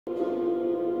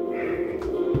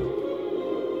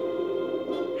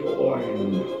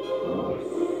Join us.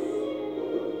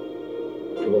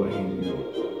 Join us.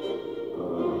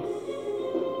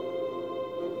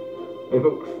 Hey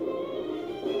folks.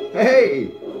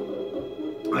 Hey!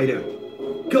 How you doing?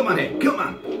 Come on here, come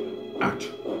on! At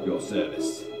your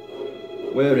service.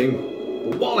 Wearing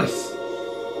the Wallace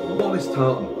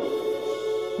tartan.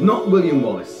 Not William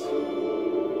Wallace.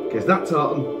 Because that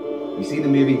tartan you see in the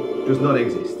movie does not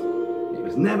exist. It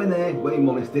was never there. William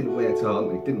Wallace didn't wear a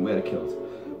tartan, he didn't wear a kilt.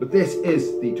 But this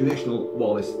is the traditional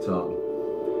Wallace tartan.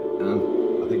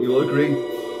 And I think you'll all agree,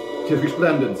 just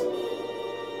resplendent.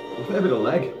 A fair bit of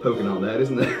leg poking out there,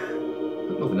 isn't there?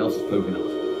 But nothing else is poking out.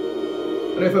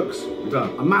 Anyway folks, we've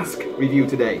done a mask review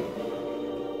today.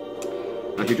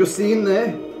 As you've just seen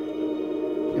there,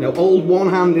 you know, old One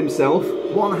Hand himself,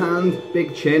 one hand,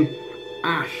 big chin,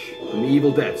 Ash from the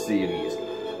Evil Dead series.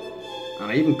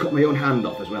 And I even cut my own hand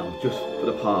off as well, just for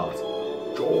the part.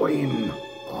 Join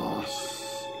us.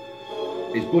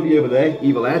 His buddy over there,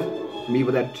 Evil Ed, from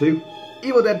Evil Dead 2.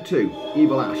 Evil Dead 2,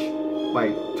 Evil Ash,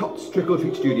 by ToTS Trick or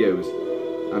Treat Studios.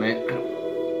 And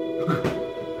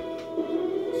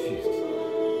Jesus.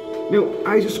 You know,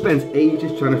 I just spent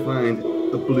ages trying to find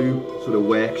a blue sort of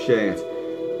work shirt,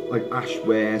 like Ash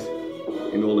wears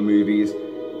in all the movies.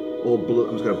 All blood,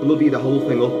 I'm just going to bloody the whole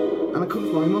thing up, and I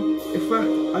couldn't find one. In fact,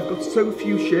 I've got so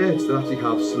few shirts that actually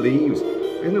have sleeves.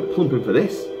 I ended up plumping for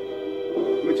this,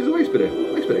 which is a nice bit of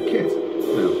kit.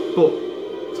 You know, but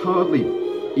it's hardly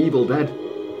Evil Dead.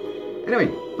 Anyway,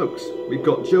 folks, we've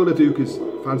got Joe Duca's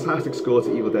fantastic score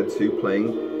to Evil Dead 2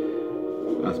 playing.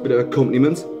 That's a bit of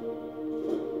accompaniment.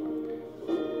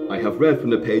 I have read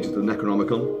from the pages of the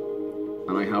Necronomicon,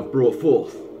 and I have brought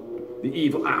forth the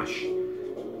Evil Ash.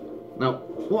 Now,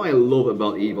 what I love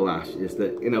about Evil Ash is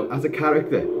that, you know, as a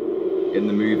character in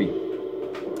the movie,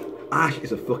 Ash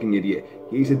is a fucking idiot.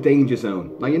 He's a danger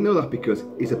zone. Now, you know that because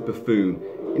he's a buffoon.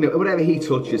 You know, whatever he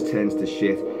touches turns to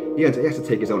shit. He has to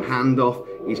take his own hand off.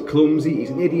 He's clumsy. He's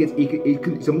an idiot.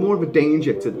 He's more of a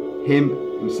danger to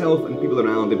himself and the people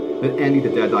around him than any of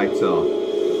the Deadites are.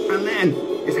 And then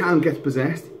his hand gets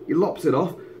possessed. He lops it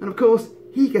off. And of course,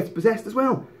 he gets possessed as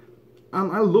well.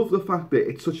 And I love the fact that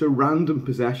it's such a random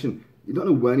possession. You don't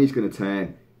know when he's going to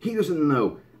turn. He doesn't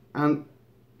know. And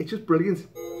it's just brilliant.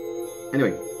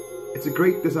 Anyway, it's a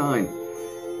great design.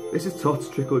 This is ToTS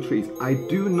Trick or Treat. I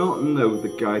do not know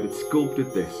the guy that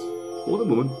sculpted this. Or the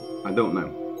woman. I don't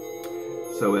know.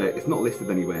 So it's not listed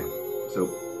anywhere. So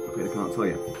I'm afraid I can't tell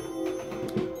you.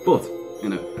 But, you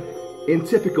know, in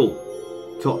typical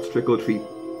ToTS Trick or Treat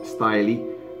style,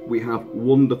 we have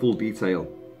wonderful detail.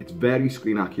 It's very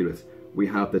screen accurate. We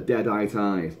have the deadite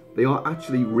eyes. They are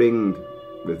actually ringed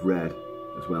with red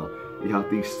as well. You have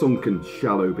these sunken,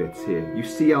 shallow bits here. You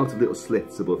see out of little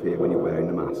slits above here when you're wearing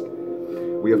the mask.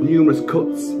 We have numerous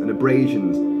cuts and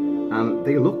abrasions, and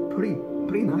they look pretty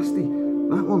nasty.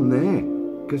 That one there,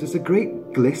 because it's a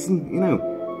great glisten, you know.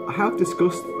 I have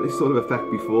discussed this sort of effect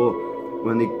before,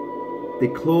 when they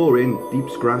claw in deep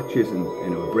scratches and, you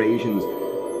know, abrasions.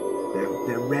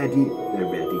 They're ready.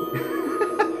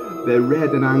 They're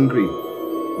red and angry,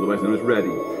 otherwise known as ready,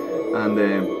 and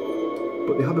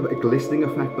but they have a bit of glistening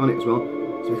effect on it as well.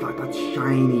 So it's like that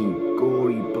shiny,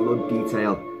 gory blood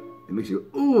detail. It makes you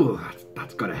go, oh,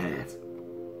 that's gotta hurt.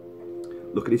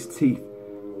 Look at his teeth;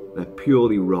 they're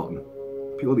purely rotten,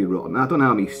 purely rotten. I don't know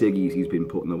how many ciggies he's been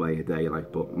putting away a day,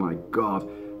 like, but my God,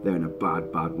 they're in a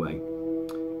bad way.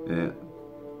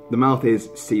 The mouth is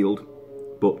sealed,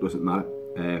 but doesn't matter.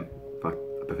 In fact,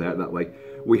 I prefer it that way.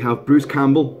 We have Bruce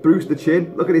Campbell, Bruce the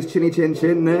Chin. Look at his chinny chin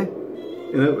there,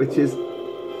 you know, which is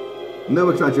no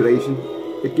exaggeration.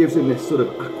 It gives him this sort of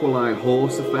aquiline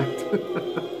horse effect.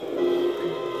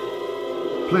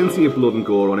 Plenty of blood and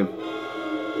gore on him.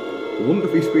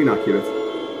 Wonderfully screen accurate.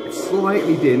 It's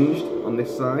slightly dinged on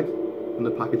this side, on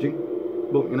the packaging,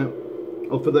 but you know,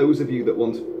 for those of you that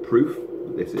want proof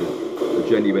that this is a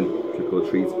genuine Trick or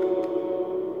Treat,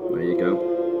 there you go.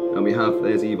 And we have,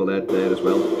 there's Evil Ed there as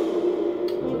well.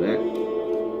 Over there.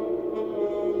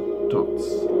 ToTS.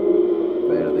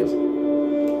 There it is.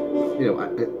 You know,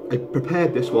 I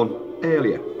prepared this one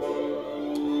earlier.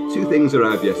 Two things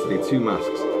arrived yesterday, two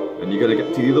masks. And you're going to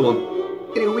get to the other one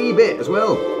in a wee bit as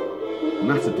well. And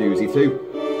that's a doozy too.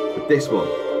 But this one,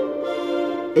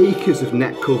 acres of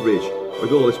net coverage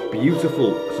with all this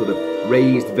beautiful sort of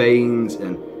raised veins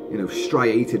and, you know,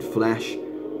 striated flesh.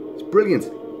 It's brilliant.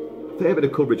 A fair bit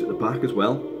of coverage at the back as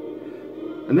well.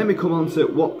 And then we come on to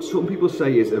what some people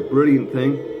say is a brilliant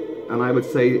thing, and I would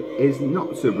say is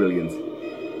not so brilliant.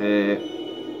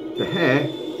 The hair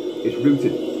is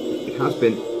rooted. It has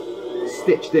been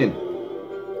stitched in.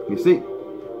 You see?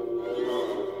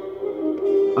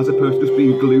 As opposed to just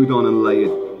being glued on and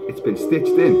layered. it's been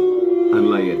stitched in and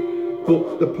layered.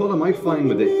 But the problem I find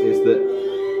with it is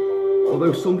that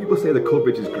although some people say the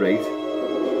coverage is great,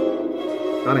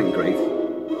 that ain't great.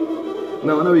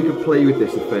 Now I know you can play with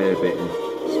this a fair bit and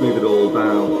smooth it all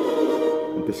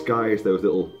down and disguise those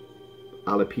little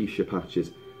alopecia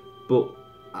patches, but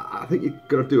I think you've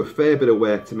got to do a fair bit of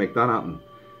work to make that happen.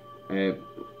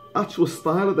 Actual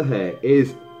style of the hair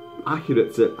is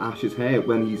accurate to Ash's hair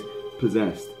when he's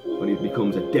possessed, when he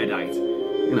becomes a deadite.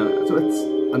 You know, so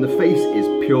and the face is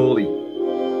purely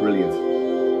brilliant.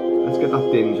 Let's get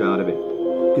that dinge out of it,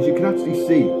 because you can actually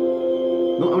see,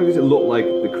 not only does it look like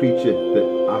the creature that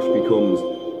Ash becomes,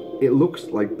 it looks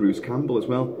like Bruce Campbell as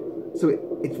well. So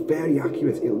it's very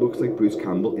accurate. It looks like Bruce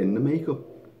Campbell in the makeup,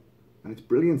 and it's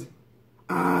brilliant.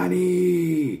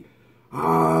 Annie,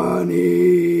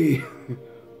 Annie,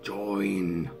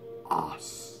 join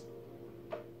us.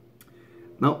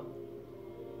 Now,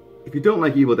 if you don't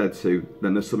like Evil Dead 2,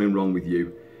 then there's something wrong with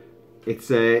you. It's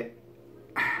the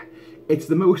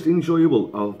most enjoyable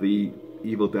of the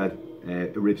Evil Dead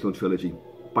original trilogy,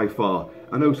 by far.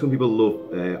 I know some people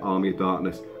love Army of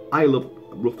Darkness. I love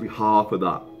roughly half of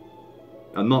that,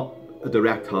 and not a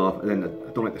direct half, and then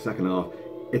I don't like the second half.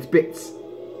 It's bits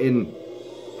in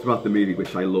throughout the movie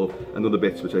which I love, and other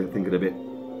bits which I think are a bit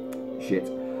shit.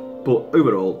 But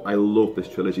overall, I love this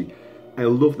trilogy. I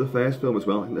love the first film as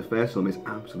well. I think the first film is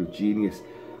absolute genius.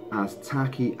 As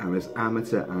tacky and as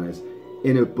amateur and as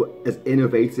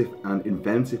innovative and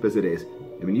inventive as it is.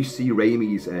 I mean, you see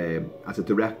Raimi's as a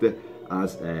director,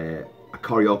 as a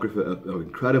choreographer of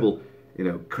incredible, you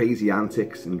know, crazy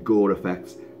antics and gore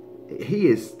effects. He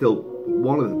is still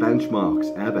one of the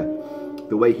benchmarks ever.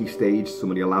 The way he staged some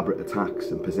of the elaborate attacks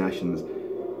and possessions.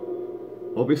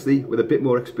 Obviously, with a bit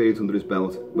more experience under his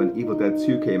belt, when Evil Dead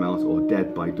 2 came out, or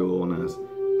Dead by Dawn as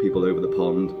people over the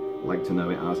pond like to know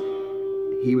it as,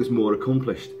 he was more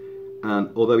accomplished. And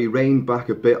although he reined back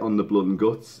a bit on the blood and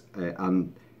guts,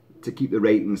 and to keep the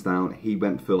ratings down, he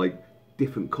went for like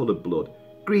different coloured blood.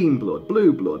 Green blood,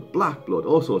 blue blood, black blood,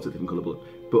 all sorts of different coloured blood.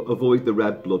 But avoid the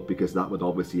red blood, because that would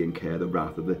obviously incur the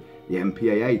wrath of the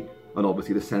MPAA, and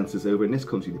obviously the censors over in this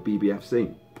country, the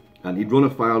BBFC. And he'd run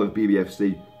afoul of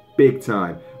BBFC big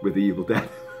time with the Evil Dead,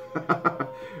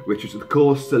 which was of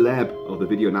course celeb of the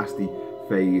video nasty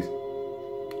phase.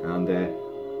 And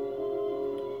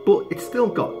but it's still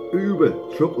got uber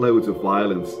truckloads of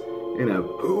violence. You know,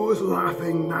 who's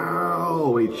laughing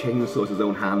now? When he chainsaws his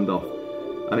own hand off,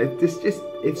 and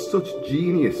it's such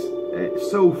genius.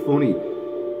 It's so funny.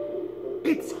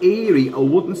 It's eerie. I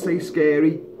wouldn't say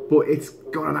scary, but it's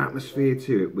got an atmosphere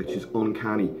to it which is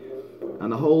uncanny.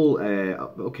 And the whole,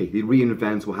 okay, they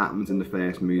reinvent what happens in the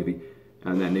first movie,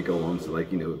 and then they go on to,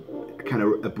 like, you know, a kind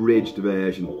of abridged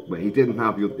version where he didn't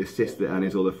have his sister and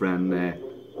his other friend there.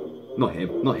 Not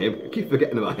him, I keep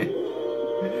forgetting about him.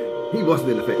 He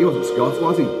wasn't in the film, he wasn't Scots,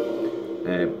 was he?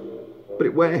 But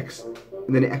it works.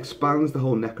 And then it expands the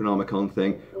whole Necronomicon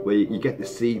thing, where you get to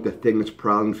see the thing that's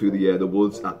prowling through the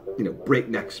woods at, you know,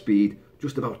 breakneck speed,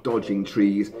 just about dodging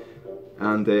trees.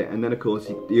 And then of course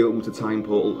he opens a time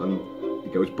portal and he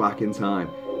goes back in time,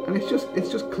 and it's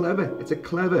just clever. It's a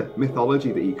clever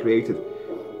mythology that he created.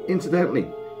 Incidentally,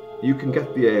 you can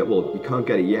get the well, you can't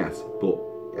get it yet, but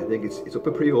I think it's up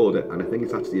for pre-order, and I think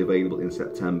it's actually available in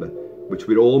September, which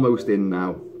we're almost in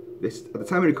now. This at the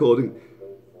time of recording.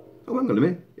 Oh, hang on a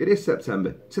minute, it is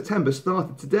September. September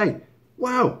started today.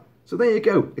 Wow! So there you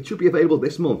go. It should be available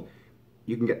this month.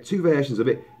 You can get two versions of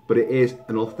it, but it is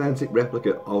an authentic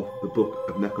replica of the Book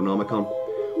of Necronomicon.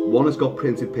 One has got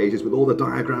printed pages with all the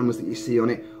diagrams that you see on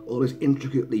it, all this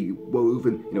intricately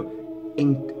woven,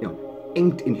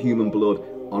 inked in human blood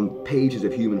on pages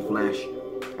of human flesh,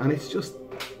 and it's just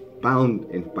bound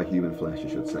in by human flesh, I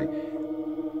should say.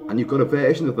 And you've got a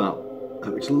version of that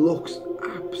which looks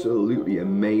absolutely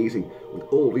amazing, with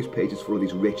all these pages full of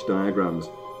these rich diagrams.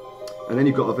 And then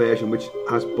you've got a version which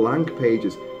has blank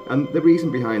pages, and the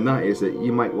reason behind that is that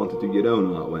you might want to do your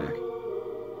own artwork.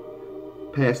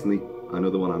 Personally, I know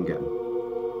the one I'm getting.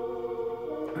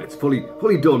 And it's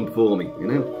fully done for me, you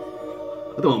know.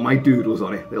 I don't want my doodles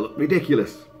on it, they look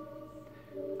ridiculous.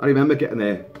 I remember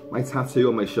getting my tattoo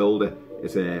on my shoulder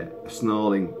is a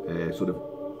snarling, sort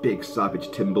of big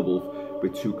savage timber wolf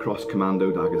with two cross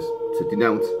commando daggers to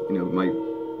denote, you know, my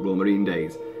Royal Marine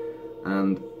days.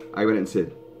 And I went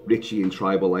into Richie in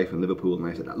Tribal Life in Liverpool, and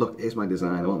I said, look, here's my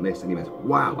design, I want this. And he went,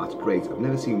 wow, that's great, I've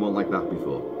never seen one like that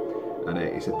before. And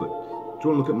he said, but do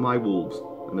you want to look at my wolves?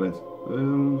 And I went,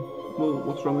 well,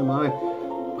 what's wrong with mine?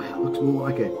 Well, it looks more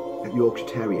like a Yorkshire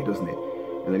Terrier, doesn't it?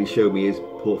 And then he showed me his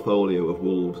portfolio of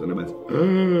wolves, and I went,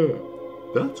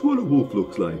 that's what a wolf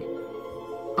looks like.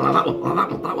 I like that one, I like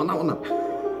that one, that one.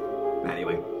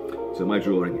 Anyway, so my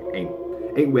drawing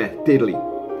ain't worth diddly.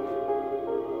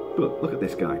 But look at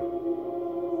this guy.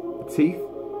 The teeth,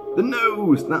 the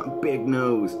nose, that big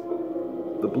nose,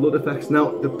 the blood effects.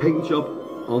 Now, the paint job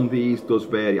on these does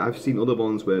vary. I've seen other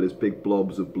ones where there's big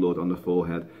blobs of blood on the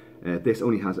forehead. This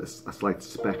only has a slight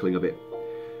speckling of it.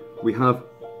 We have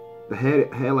the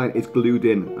hairline is glued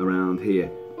in around here,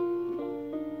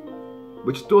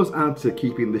 which does add to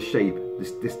keeping the shape,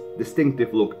 this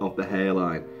distinctive look of the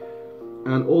hairline.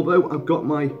 And although I've got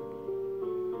my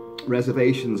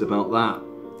reservations about that,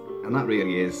 and that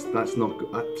really is, that's not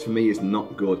good, that to me is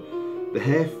not good. The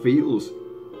hair feels,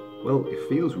 well, it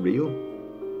feels real.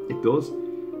 It does.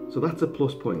 So that's a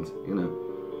plus point, you know.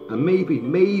 And maybe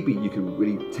you can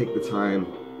really take the time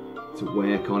to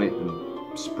work on it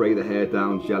and spray the hair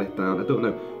down, gel it down, I don't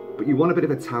know. But you want a bit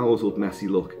of a tousled, messy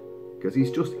look, because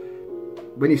he's just,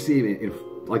 when you see him in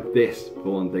like this, for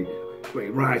one thing, when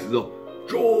he rises up,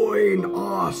 join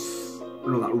us!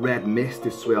 You know, that red mist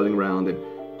is swirling around him.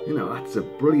 You know, that's a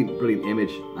brilliant, brilliant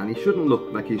image. And he shouldn't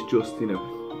look like he's just, you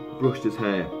know, brushed his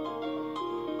hair.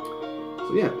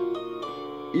 So yeah,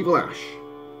 Evil Ash.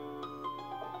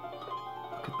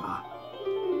 Look at that.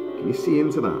 Can you see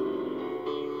into that?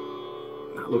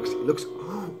 That looks, it looks,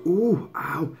 ooh,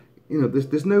 ow. You know,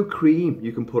 there's no cream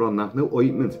you can put on that, no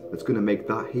ointment that's going to make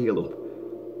that heal up.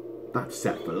 That's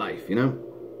set for life, you know?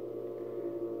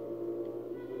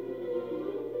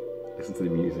 Listen to the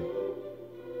music.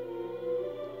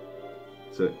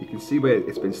 So you can see where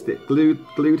it's been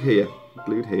glued here,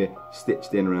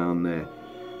 stitched in around there.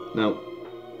 Now,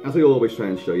 as I always try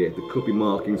and show you, there could be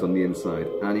markings on the inside,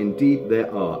 and indeed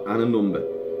there are, and a number.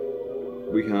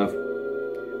 We have,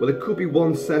 well, it could be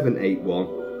 1781,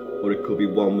 or it could be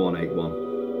 1181.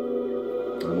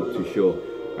 I'm not too sure.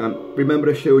 And remember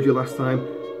I showed you last time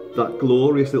that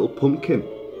glorious little pumpkin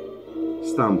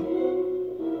stamp?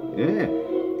 Yeah,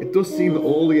 it does seem that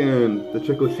all the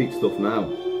trick-or-treat stuff now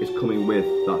is coming with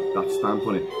that stamp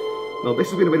on it. Now this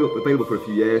has been available for a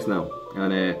few years now,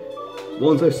 and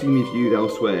ones I've seen reviewed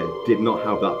elsewhere did not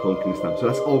have that pumpkin stamp, so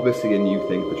that's obviously a new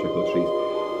thing for trick-or-treat.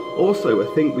 Also,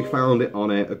 I think we found it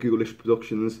on a Ghoulish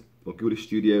Productions or Ghoulish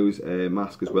Studios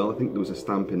mask as well. I think there was a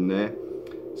stamp in there,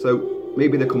 so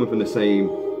maybe they're coming from the same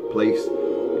place,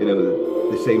 you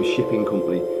know, the same shipping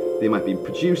company. They might be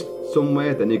produced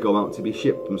somewhere, then they go out to be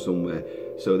shipped from somewhere,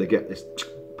 so they get this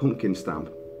pumpkin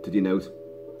stamp to denote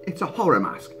it's a horror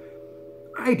mask,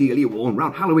 ideally worn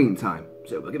around Halloween time,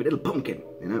 so we'll give it a little pumpkin,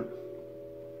 you know.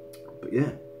 But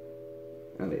yeah,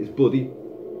 and it is bloody.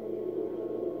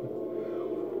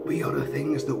 We are the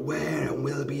things that were and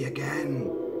will be again.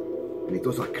 And he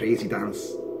does that crazy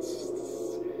dance.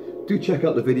 Do check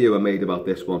out the video I made about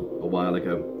this one a while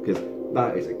ago, because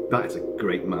that is a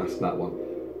great mask, that one.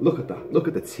 Look at that, look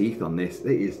at the teeth on this.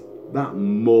 It is that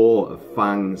maw of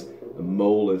fangs and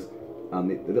molars and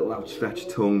the little outstretched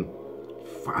tongue.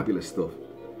 Fabulous stuff.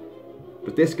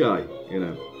 But this guy, you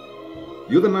know,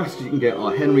 the other masks you can get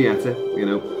are Henrietta, you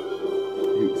know,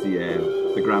 who's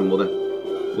the grandmother,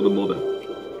 or the mother,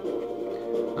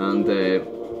 and the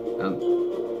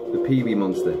Peewee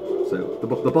monster. So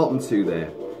the bottom two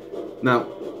there. Now,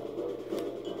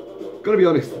 gotta be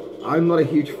honest, I'm not a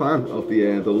huge fan of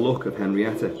the look of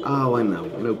Henrietta. Oh, I know,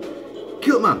 you know,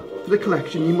 Kilt-Man for the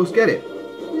collection, you must get it.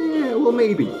 Yeah, well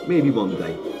maybe one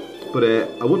day. But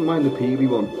I wouldn't mind the Peewee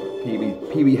one,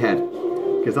 Peewee head,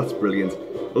 because that's brilliant.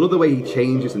 I love the way he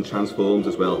changes and transforms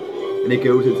as well, and he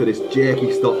goes into this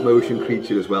jerky stop motion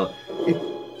creature as well.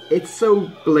 It's so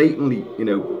blatantly, you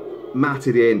know,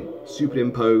 matted in,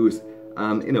 superimposed,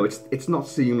 and you know, it's not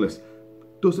seamless.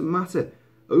 Doesn't matter.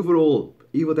 Overall,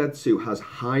 Evil Dead 2 has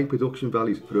high production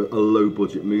values for a low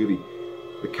budget movie.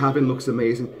 The cabin looks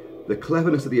amazing, the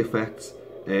cleverness of the effects,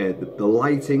 the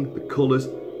lighting, the colours,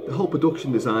 the whole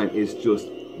production design is just,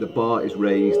 the bar is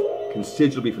raised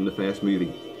considerably from the first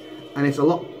movie. And it's a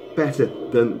lot better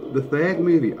than the third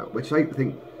movie, which I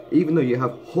think, even though you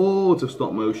have hordes of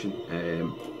stop motion,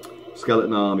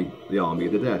 Skeleton Army, the Army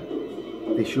of the Dead,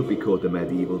 they should be called the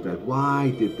Medieval Dead.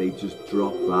 Why did they just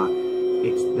drop that?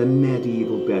 It's the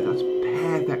Medieval Dead, that's a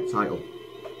perfect title.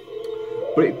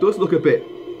 But it does look a bit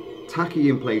tacky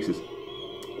in places.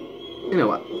 You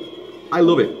know, I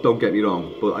love it, don't get me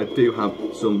wrong, but I do have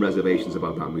some reservations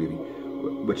about that movie,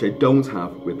 which I don't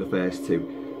have with the first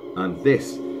two. And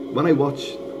this, when I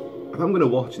watch, if I'm going to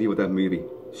watch an Evil Dead movie,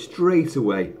 straight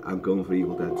away I'm going for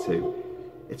Evil Dead 2.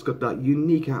 It's got that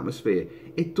unique atmosphere.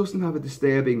 It doesn't have a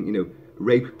disturbing, you know,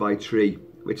 rape by tree,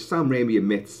 which Sam Raimi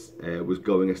admits was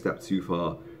going a step too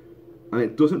far. And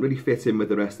it doesn't really fit in with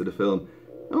the rest of the film.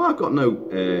 Now, I've got no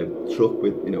truck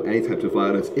with, you know, any types of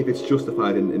violence if it's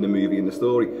justified in the movie and the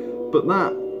story. But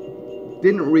that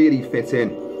didn't really fit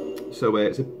in. So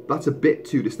that's a bit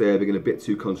too disturbing and a bit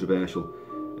too controversial.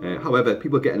 However,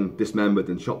 people getting dismembered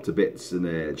and chopped to bits and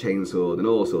chainsawed and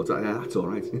all sorts, that's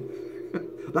alright.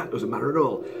 That doesn't matter at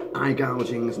all. Eye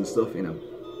gougings and stuff, you know.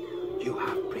 You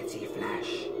have pretty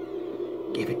flesh.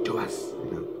 Give it to us,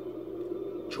 you know.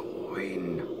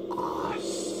 Join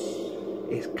us.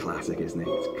 It's classic, isn't it?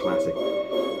 It's classic.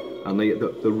 And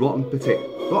the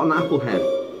rotten apple head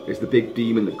is the big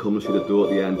demon that comes through the door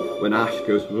at the end when Ash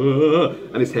goes,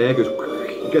 and his hair goes,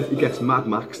 he gets Mad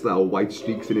Max style white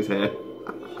streaks in his hair.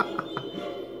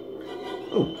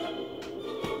 Oh,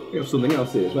 we have something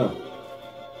else here as well.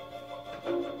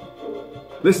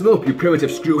 Listen up, you primitive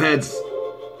screwheads.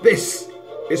 This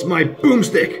is my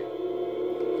boomstick.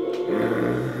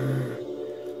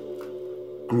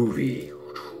 Groovy.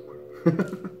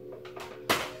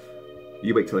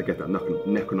 You wait till I get that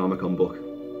Necronomicon book.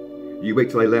 You wait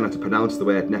till I learn how to pronounce the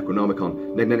word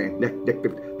Necronomicon.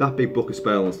 That big book of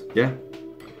spells, yeah?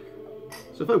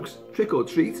 So folks, trick or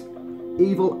treat,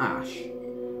 Evil Ash.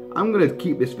 I'm going to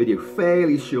keep this video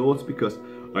fairly short because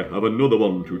I have another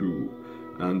one to do.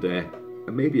 And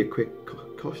maybe a quick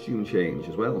costume change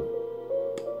as well.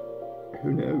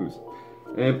 Who knows?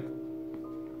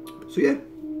 So yeah,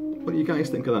 what do you guys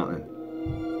think of that then?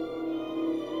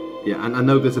 Yeah, and I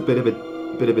know there's a bit of a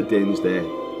dinge there.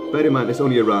 Bear in mind, this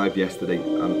only arrived yesterday,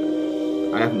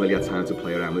 and I haven't really had time to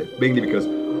play around with it. Mainly because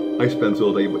I spent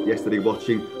all day yesterday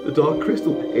watching The Dark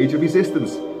Crystal: Age of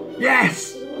Resistance.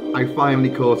 Yes! I finally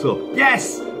caught up.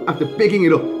 Yes! After bigging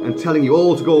it up and telling you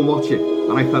all to go and watch it,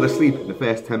 and I fell asleep in the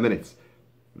first 10 minutes.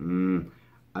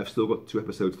 I've still got 2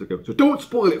 episodes to go, so don't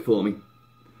spoil it for me.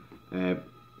 And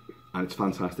it's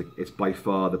fantastic. It's by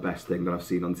far the best thing that I've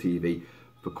seen on TV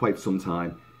for quite some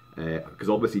time. Because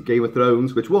obviously Game of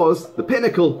Thrones, which was the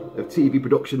pinnacle of TV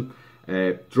production,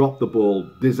 dropped the ball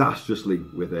disastrously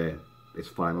with its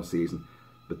final season.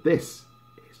 But this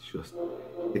is just,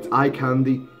 it's eye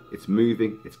candy, it's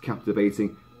moving, it's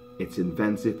captivating, it's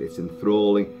inventive, it's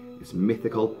enthralling, it's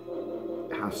mythical.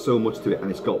 It has so much to it, and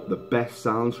it's got the best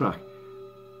soundtrack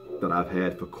that I've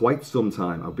heard for quite some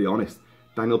time, I'll be honest.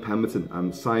 Daniel Pemberton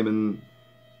and Simon,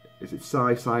 is it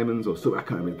Cy Simons or so? I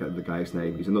can't remember the guy's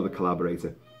name. He's another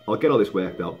collaborator. I'll get all this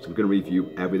worked out, so I'm going to review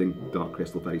everything Dark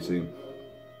Crystal very soon.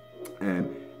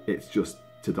 It's just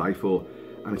to die for,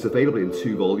 and it's available in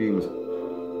 2 volumes.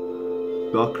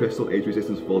 Dark Crystal: Age of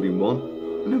Resistance Volume 1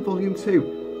 and then Volume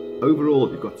 2. Overall,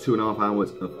 you've got 2.5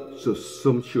 hours of just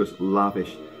sumptuous,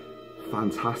 lavish,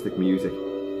 fantastic music.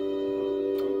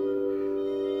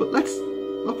 But let's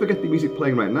not forget the music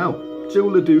playing right now.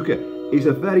 Joe Duca is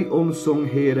a very unsung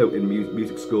hero in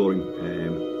music scoring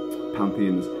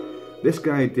pantheons. This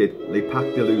guy did Les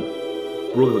Pactes de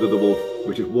Loup, Brotherhood of the Wolf,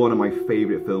 which is one of my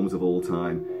favourite films of all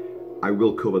time. I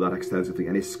will cover that extensively,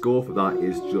 and his score for that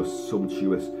is just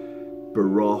sumptuous,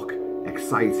 baroque,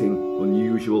 exciting,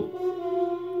 unusual.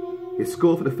 His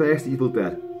score for the first Evil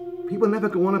Dead, people never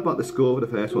go on about the score for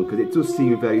the first one because it does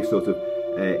seem very sort of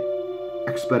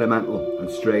experimental and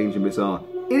strange and bizarre.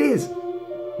 It is,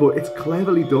 but it's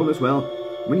cleverly done as well.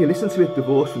 When you listen to it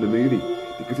divorced from the movie,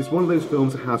 because it's one of those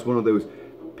films that has one of those,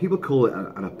 people call it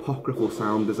an apocryphal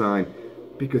sound design,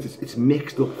 because it's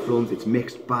mixed up front, it's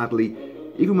mixed badly.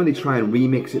 Even when they try and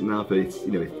remix it now for its,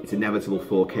 you know, its inevitable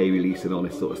 4K release and all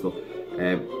this sort of stuff,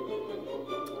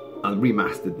 and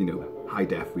remastered, you know, high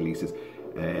def releases,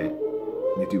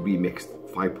 they do remixed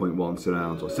 5.1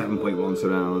 surrounds or 7.1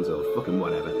 surrounds or fucking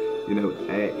whatever. You know,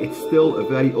 it's still a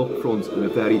very upfront and a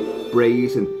very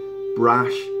brazen,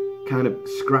 brash, kind of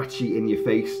scratchy in your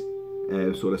face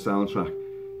sort of soundtrack.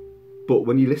 But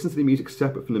when you listen to the music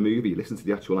separate from the movie, listen to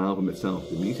the actual album itself,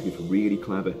 the music is really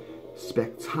clever,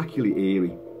 spectacularly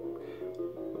eerie.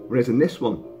 Whereas in this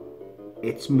one,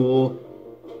 it's more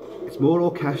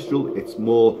orchestral, it's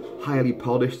more highly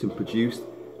polished and produced.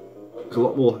 There's a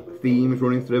lot more themes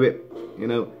running through it, you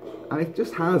know, and it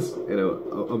just has, you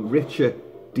know, a richer,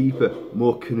 deeper,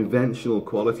 more conventional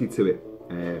quality to it.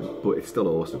 But it's still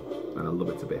awesome, and I love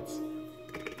it to bits.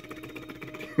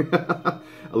 I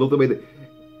love the way that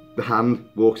the hand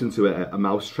walks into a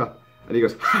mouse trap, and he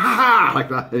goes, ha ha ha, like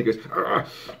that, and he goes,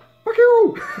 fuck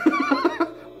you,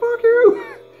 fuck you.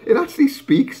 It actually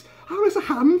speaks. How does a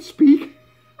hand speak?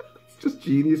 It's just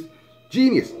genius.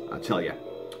 Genius, I tell you.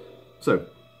 So,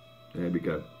 there we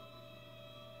go.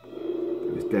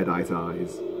 His dead-eyed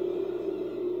eyes.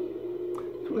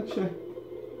 Just want to check.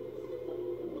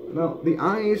 Now, the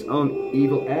eyes on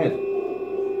Evil Ed,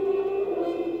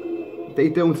 they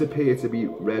don't appear to be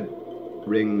red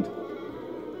ringed,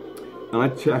 and I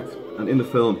checked, and in the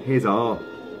film his are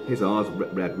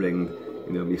red ringed,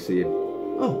 you know, when you see it.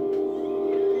 Oh,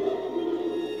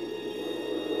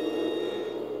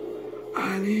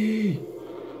 Annie!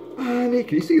 Annie,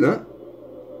 can you see that?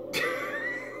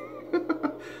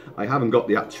 I haven't got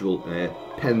the actual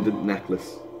pendant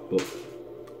necklace, but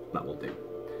that will do.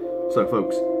 So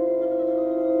folks,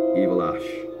 Evil Ash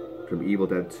from Evil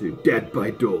Dead 2, Dead by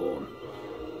Dawn.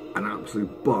 An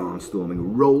absolute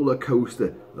barnstorming roller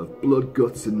coaster of blood,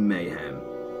 guts and mayhem.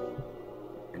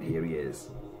 And here he is.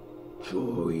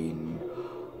 Join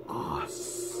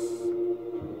us.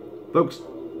 Folks,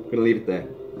 I'm going to leave it there.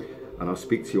 And I'll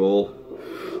speak to you all.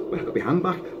 Well, I've got my hand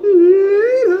back.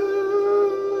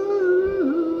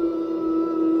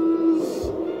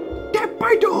 Dead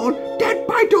by Dawn! Dead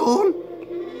by Dawn!